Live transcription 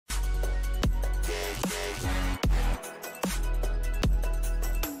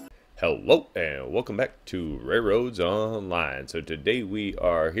Hello and welcome back to RailRoads Online. So today we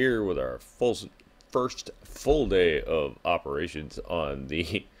are here with our first full day of operations on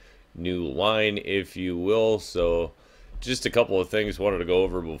the new line, if you will. So just a couple of things wanted to go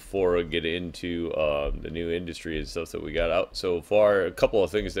over before I get into the new industry and stuff that we got out so far. A couple of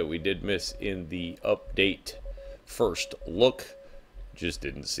things that we did miss in the update first look. Just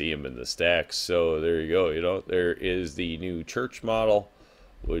didn't see them in the stacks. So there you go. There is the new church model,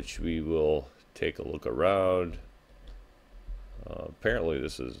 which we will take a look around. Apparently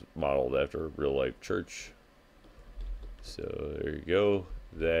this is modeled after a real life church. So there you go.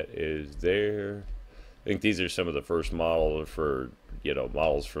 That is there. I think these are some of the first models for,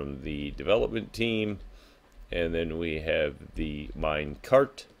 models from the development team. And then we have the mine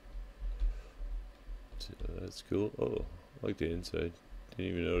cart. So that's cool. Oh, I like the inside.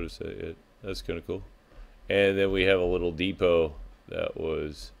 Didn't even notice that yet. That's kind of cool. And then we have a little depot that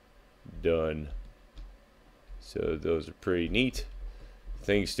was done. So those are pretty neat.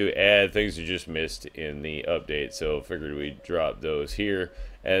 Things to add, things are just missed in the update. So figured we'd drop those here.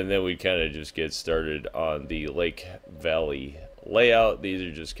 And then we kind of just get started on the Lake Valley layout. These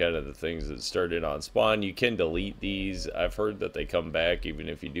are just kind of the things that started on spawn. You can delete these. I've heard that they come back even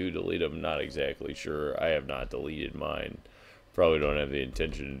if you do delete them. Not exactly sure. I have not deleted mine. Probably don't have the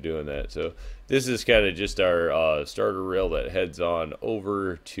intention of doing that. So this is kind of just our starter rail that heads on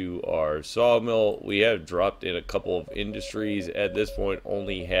over to our sawmill. We have dropped in a couple of industries. At this point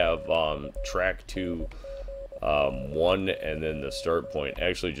only have track to 1 and then the start point.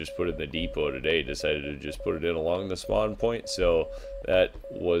 Actually just put it in the depot today. Decided to just put it in along the spawn point. So that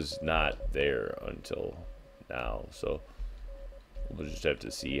was not there until now. So we'll just have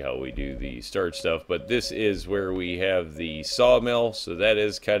to see how we do the start stuff. But this is where we have the sawmill. So that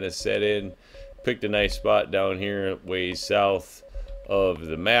is kind of set in. Picked a nice spot down here way south of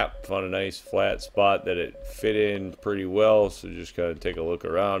the map. Found a nice flat spot that it fit in pretty well. So just kind of take a look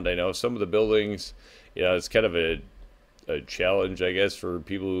around. I know some of the buildings, it's kind of a challenge, I guess, for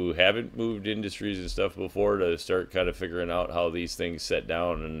people who haven't moved industries and stuff before to start kind of figuring out how these things set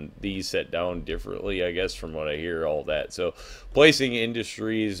down, and these set down differently, I guess, from what I hear, all that. So placing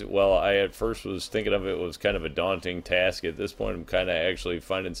industries, well, I at first was thinking of it was kind of a daunting task. At this point I'm kind of actually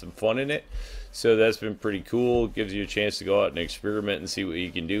finding some fun in it, so that's been pretty cool. Gives you a chance to go out and experiment and see what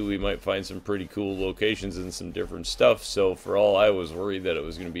you can do. We might find some pretty cool locations and some different stuff. So for all I was worried that it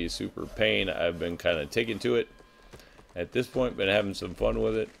was going to be a super pain, I've been kind of taking to it. At this point, been having some fun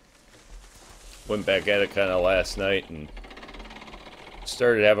with it. Went back at it kind of last night and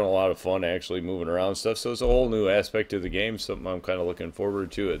started having a lot of fun actually moving around stuff. So it's a whole new aspect of the game, something I'm kind of looking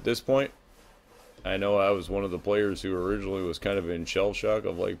forward to at this point. I know I was one of the players who originally was kind of in shell shock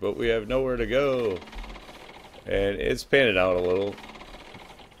of like, but we have nowhere to go. And it's panning out a little.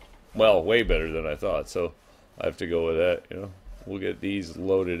 Well, way better than I thought. So I have to go with that, We'll get these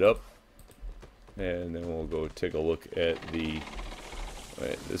loaded up. And then we'll go take a look at the,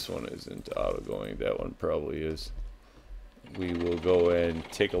 wait, this one isn't auto going, that one probably is. We will go and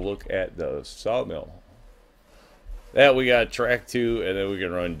take a look at the sawmill. That we got track to, and then we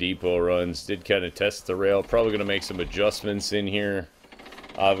can run depot runs. Did kind of test the rail, probably going to make some adjustments in here.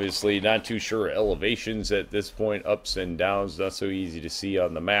 Obviously not too sure elevations at this point, ups and downs, not so easy to see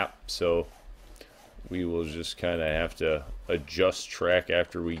on the map. So we will just kind of have to adjust track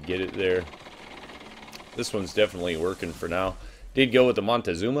after we get it there. This one's definitely working for now. Did go with the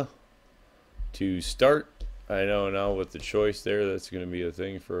Montezuma to start. I know now with the choice there, that's going to be a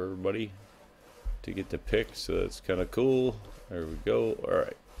thing for everybody to get to pick. So that's kind of cool. There we go. All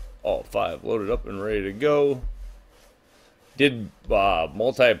right. All 5 loaded up and ready to go. Did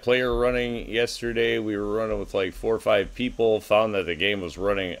multiplayer running yesterday. We were running with like 4 or 5 people. Found that the game was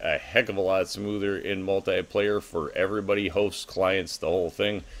running a heck of a lot smoother in multiplayer for everybody, hosts, clients, the whole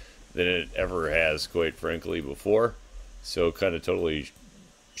thing, than it ever has, quite frankly, before. So kind of totally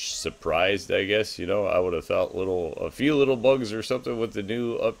surprised, I guess. I would have thought a few little bugs or something with the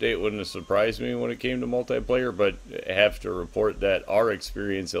new update wouldn't have surprised me when it came to multiplayer, but I have to report that our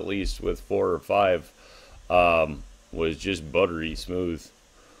experience, at least with 4 or 5, was just buttery smooth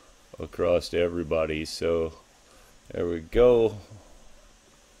across to everybody. So there we go.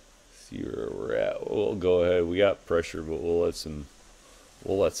 See where we're at. We'll go ahead. We got pressure, but we'll let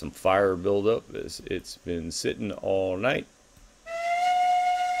some fire build up. It's been sitting all night.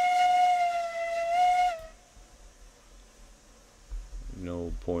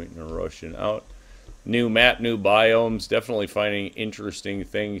 No point in rushing out. New map, new biomes. Definitely finding interesting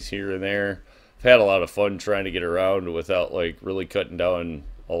things here and there. I've had a lot of fun trying to get around without like really cutting down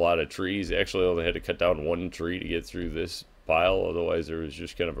a lot of trees. Actually, I only had to cut down 1 tree to get through this pile. Otherwise, there was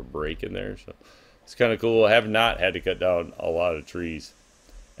just kind of a break in there. So it's kind of cool. I have not had to cut down a lot of trees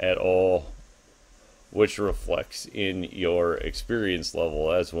at all, which reflects in your experience level.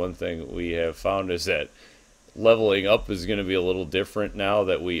 That's one thing we have found, is that leveling up is going to be a little different now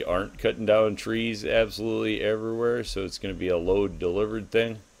that we aren't cutting down trees absolutely everywhere. So it's going to be a load delivered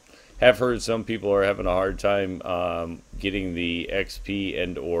thing. Have heard some people are having a hard time getting the XP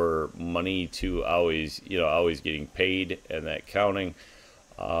and or money to always getting paid and that counting.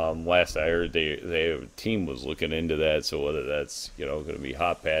 Last I heard, they team was looking into that. So whether that's going to be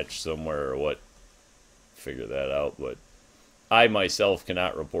hot patch somewhere or what, figure that out. But I myself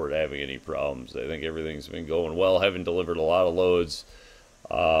cannot report having any problems. I think everything's been going well. Haven't delivered a lot of loads.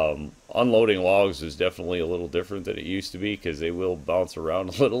 Unloading logs is definitely a little different than it used to be, because they will bounce around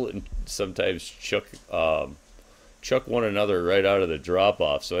a little and sometimes chuck one another right out of the drop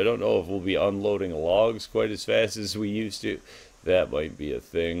off. So I don't know if we'll be unloading logs quite as fast as we used to. That might be a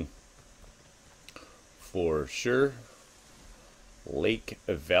thing for sure. Lake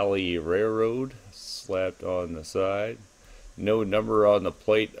Valley Railroad slapped on the side. No number on the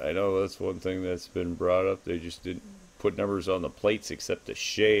plate. I know that's one thing that's been brought up. They just didn't put numbers on the plates except the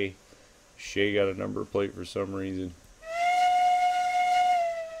Shay. Shay got a number plate for some reason.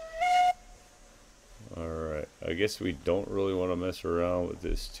 Alright, I guess we don't really want to mess around with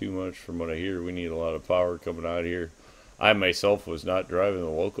this too much. From what I hear, we need a lot of power coming out here. I myself was not driving the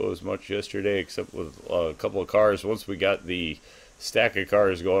loco as much yesterday, except with a couple of cars. Once we got the stack of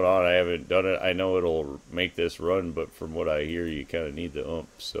cars going on, I haven't done it. I know it'll make this run, but from what I hear, you kind of need the ump.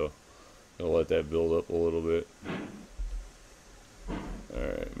 So I'll let that build up a little bit.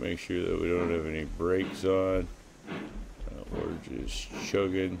 Alright, make sure that we don't have any brakes on. We're just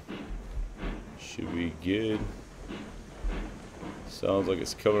chugging. Should be good. Sounds like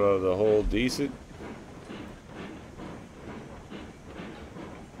it's coming out of the hole decent.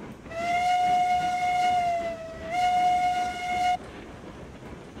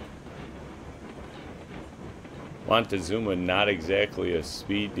 Montezuma, not exactly a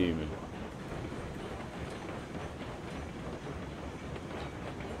speed demon.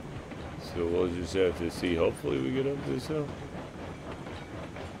 So we'll just have to see. Hopefully we get up this hill.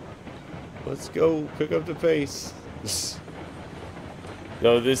 Let's go. Pick up the pace.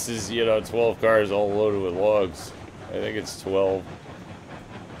 No, this is, 12 cars all loaded with logs. I think it's 12.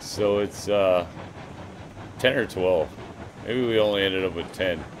 So it's 10 or 12. Maybe we only ended up with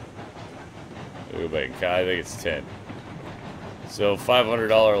 10. Go back. I think it's 10. So $500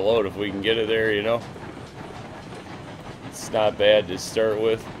 load if we can get it there, It's not bad to start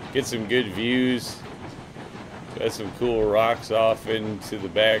with. Get some good views. Got some cool rocks off into the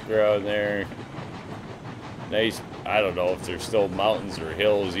background there. Nice. I don't know if there's still mountains or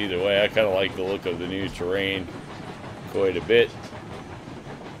hills. Either way, I kind of like the look of the new terrain quite a bit.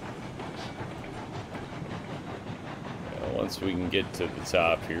 Once we can get to the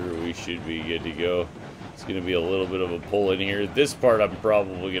top here, we should be good to go. It's going to be a little bit of a pull in here. This part I'm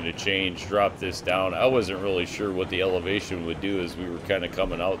probably going to change, drop this down. I wasn't really sure what the elevation would do as we were kind of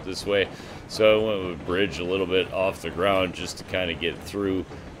coming out this way. So I went with a bridge a little bit off the ground just to kind of get through.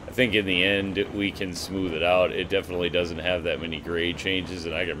 I think in the end we can smooth it out. It definitely doesn't have that many grade changes,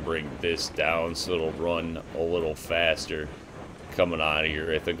 and I can bring this down so it'll run a little faster. Coming out of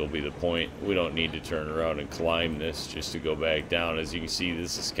here, I think will be the point. We don't need to turn around and climb this just to go back down. As you can see,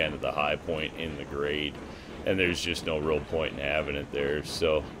 this is kind of the high point in the grade, and there's just no real point in having it there.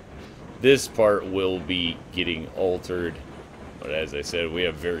 So this part will be getting altered, but as I said, we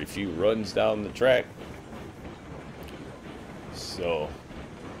have very few runs down the track, so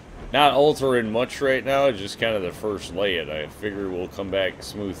not altering much right now. Just kind of the first lay-in. I figure we'll come back and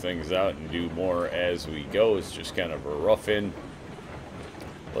smooth things out and do more as we go. It's just kind of a rough in.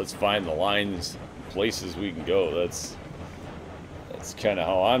 Let's find the lines, places we can go. That's kind of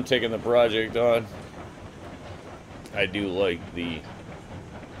how I'm taking the project on. I do like the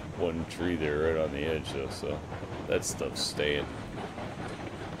one tree there right on the edge though, so that stuff's staying.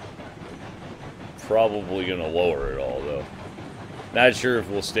 Probably gonna lower it all though. Not sure if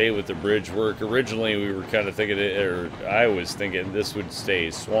we'll stay with the bridge work. Originally we were kind of thinking I was thinking this would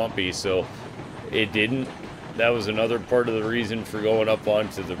stay swampy, so it didn't. That was another part of the reason for going up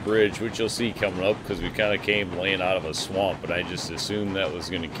onto the bridge, which you'll see coming up, because we kind of came laying out of a swamp, but I just assumed that was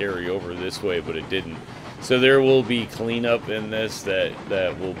going to carry over this way, but it didn't. So there will be cleanup in this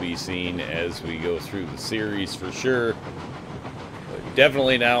that will be seen as we go through the series for sure. But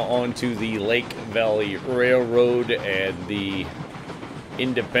definitely now onto the Lake Valley Railroad and the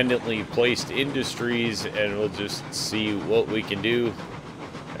independently placed industries, and we'll just see what we can do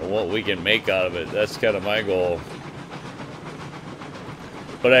and what we can make out of it. That's kind of my goal.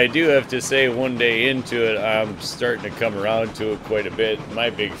 But I do have to say, one day into it, I'm starting to come around to it quite a bit. My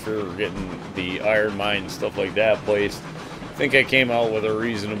big fear of getting the iron mine and stuff like that placed, I think I came out with a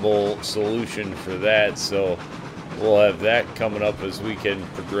reasonable solution for that, so we'll have that coming up as we can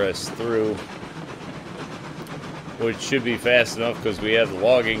progress through, which should be fast enough because we have the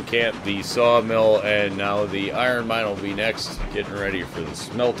logging camp, the sawmill, and now the iron mine will be next, getting ready for the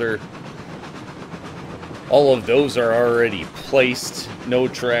smelter. All of those are already placed, no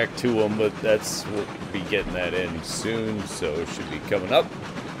track to them, but we'll be getting that in soon, so it should be coming up.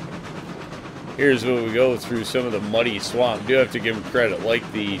 Here's where we go through some of the muddy swamp. Do have to give them credit, like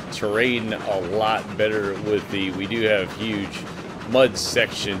the terrain a lot better with we do have huge mud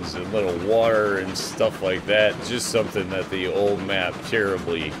sections and little water and stuff like that. Just something that the old map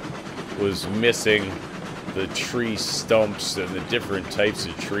terribly was missing. The tree stumps and the different types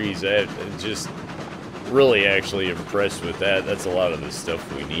of trees. I just really actually impressed with that. That's a lot of the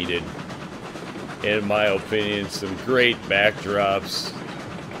stuff we needed. In my opinion, some great backdrops.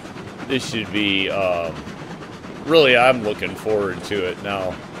 This should be, really, I'm looking forward to it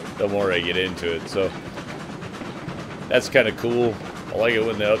now, the more I get into it. So, that's kind of cool. I like it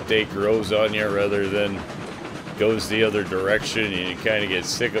when the update grows on you rather than goes the other direction and you kind of get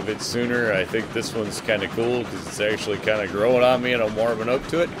sick of it sooner. I think this one's kind of cool because it's actually kind of growing on me and I'm warming up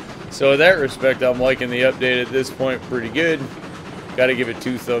to it. So in that respect, I'm liking the update at this point pretty good. Got to give it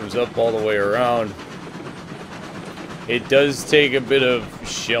 2 thumbs up all the way around. It does take a bit of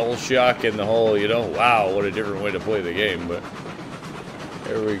shell shock in the whole, you know, wow, what a different way to play the game. But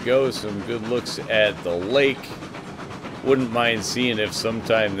there we go, some good looks at the lake. Wouldn't mind seeing if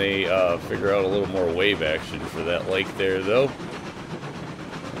sometime they figure out a little more wave action for that lake there, though.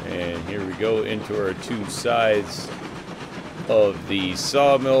 And here we go into our 2 sides of the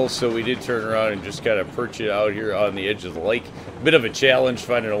sawmill. So we did turn around and just kind of perch it out here on the edge of the lake. Bit of a challenge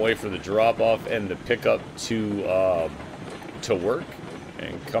finding a way for the drop off and the pickup to work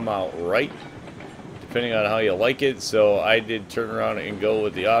and come out right, depending on how you like it. So I did turn around and go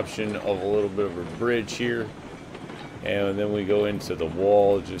with the option of a little bit of a bridge here, and then we go into the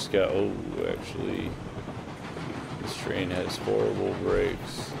wall. Just got, oh, actually this train has horrible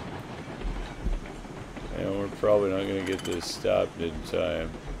brakes. And we're probably not going to get this stopped in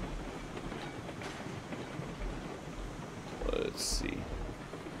time. Let's see.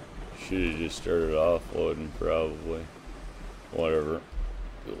 Should have just started offloading, probably. Whatever.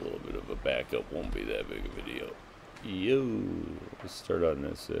 A little bit of a backup won't be that big of a deal. Yo! Let's start on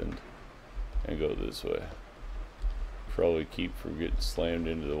this end and go this way. Probably keep from getting slammed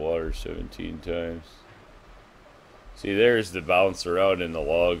into the water 17 times. See, there's the bounce around in the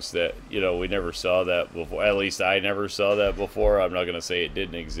logs that, you know, we never saw that before. At least I never saw that before. I'm not going to say it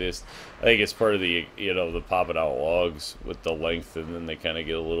didn't exist. I think it's part of the, you know, the popping out logs with the length, and then they kind of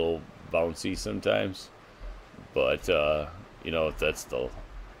get a little bouncy sometimes. But, you know, that's the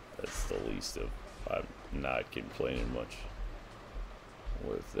least of, I'm not complaining much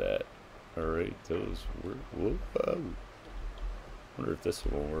with that. Alright, those work. Whoa. Wonder if this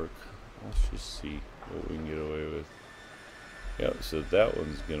one will work. Let's just see what we can get away with. Yep, so that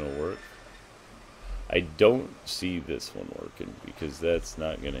one's gonna work. I don't see this one working because that's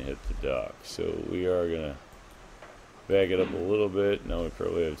not gonna hit the dock. So we are gonna back it up a little bit. Now we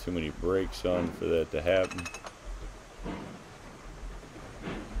probably have too many brakes on for that to happen.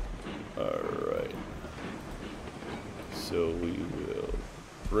 Alright. So we will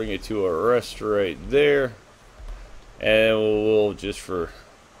bring it to a rest right there. And we'll just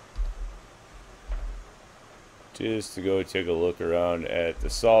to go take a look around at the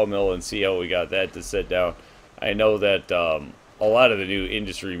sawmill and see how we got that to set down. I know that a lot of the new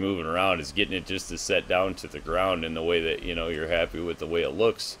industry moving around is getting it just to set down to the ground in the way that, you know, you're happy with the way it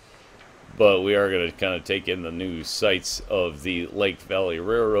looks. But we are going to kind of take in the new sights of the Lake Valley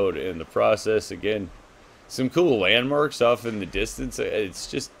Railroad in the process. Again, some cool landmarks off in the distance.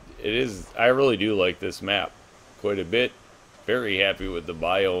 I really do like this map quite a bit. Very happy with the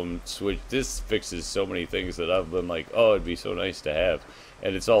biome switch. This fixes so many things that I've been like, oh, it'd be so nice to have.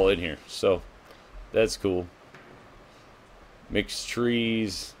 And it's all in here. So, that's cool. Mixed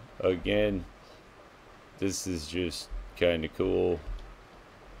trees. Again, this is just kind of cool.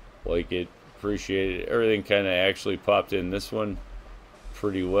 Like it. Appreciate it. Everything kind of actually popped in this one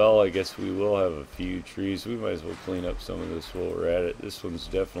pretty well. I guess we will have a few trees. We might as well clean up some of this while we're at it. This one's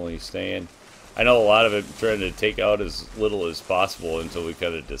definitely staying. I know a lot of it trying to take out as little as possible until we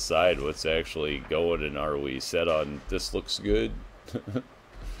kind of decide what's actually going, and are we set on this looks good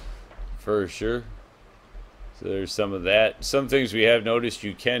for sure. So there's some of that. Some things we have noticed,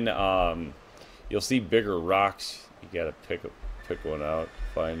 you can you'll see bigger rocks. You gotta pick one out.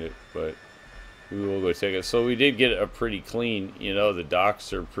 find it, but we will go take it. So we did get a pretty clean, you know, the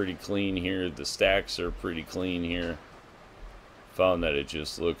docks are pretty clean here. The stacks are pretty clean here. Found that it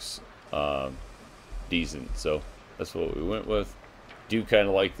just looks decent. So that's what we went with. Do kind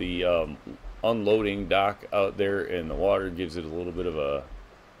of like the unloading dock out there in the water. Gives it a little bit of a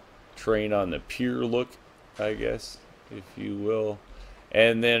train on the pier look, I guess, if you will.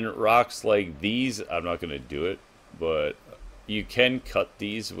 And then rocks like these, I'm not going to do it, but you can cut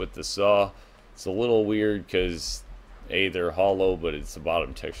these with the saw. It's a little weird because they're hollow, but it's the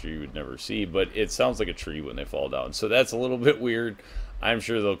bottom texture you would never see, but it sounds like a tree when they fall down, so that's a little bit weird. I'm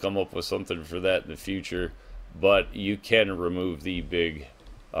sure they'll come up with something for that in the future, but you can remove the big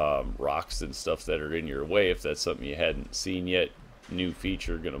rocks and stuff that are in your way if that's something you hadn't seen yet. New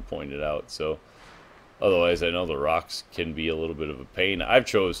feature, gonna point it out. So otherwise, I know the rocks can be a little bit of a pain. I've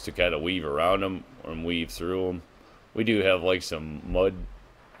chose to kind of weave around them and weave through them. We do have like some mud,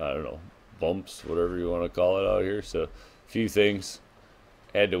 I don't know, bumps, whatever you want to call it out here. So a few things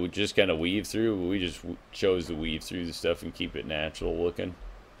had to just kind of weave through, but we just chose to weave through the stuff and keep it natural looking,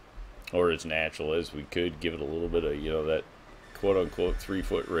 or as natural as we could. Give it a little bit of, you know, that quote-unquote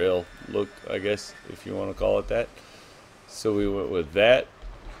 3-foot rail look, I guess, if you want to call it that. So we went with that.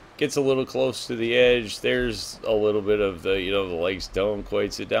 Gets a little close to the edge. There's a little bit of the, you know, the legs don't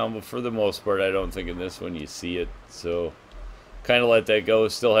quite sit down, but for the most part, I don't think in this one you see it. So kind of let that go.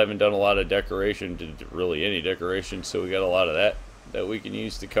 Still haven't done a lot of decoration, to really any decoration, so we got a lot of that we can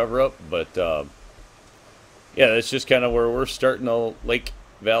use to cover up. But yeah, that's just kind of where we're starting the Lake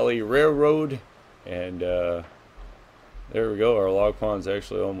Valley Railroad. And there we go. Our log pond's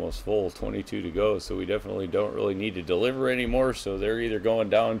actually almost full, 22 to go, so we definitely don't really need to deliver anymore. So they're either going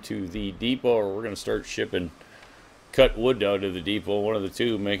down to the depot, or we're going to start shipping cut wood down to the depot, one of the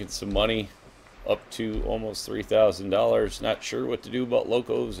two, making some money, up to almost $3,000. Not sure what to do about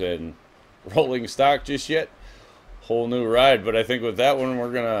locos and rolling stock just yet. Whole new ride. But I think with that one,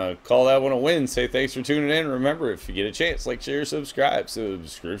 we're gonna call that one a win. Say thanks for tuning in. Remember, if you get a chance, like, share, subscribe.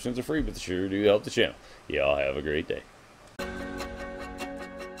 Subscriptions are free, but they sure do help the channel. Y'all have a great day.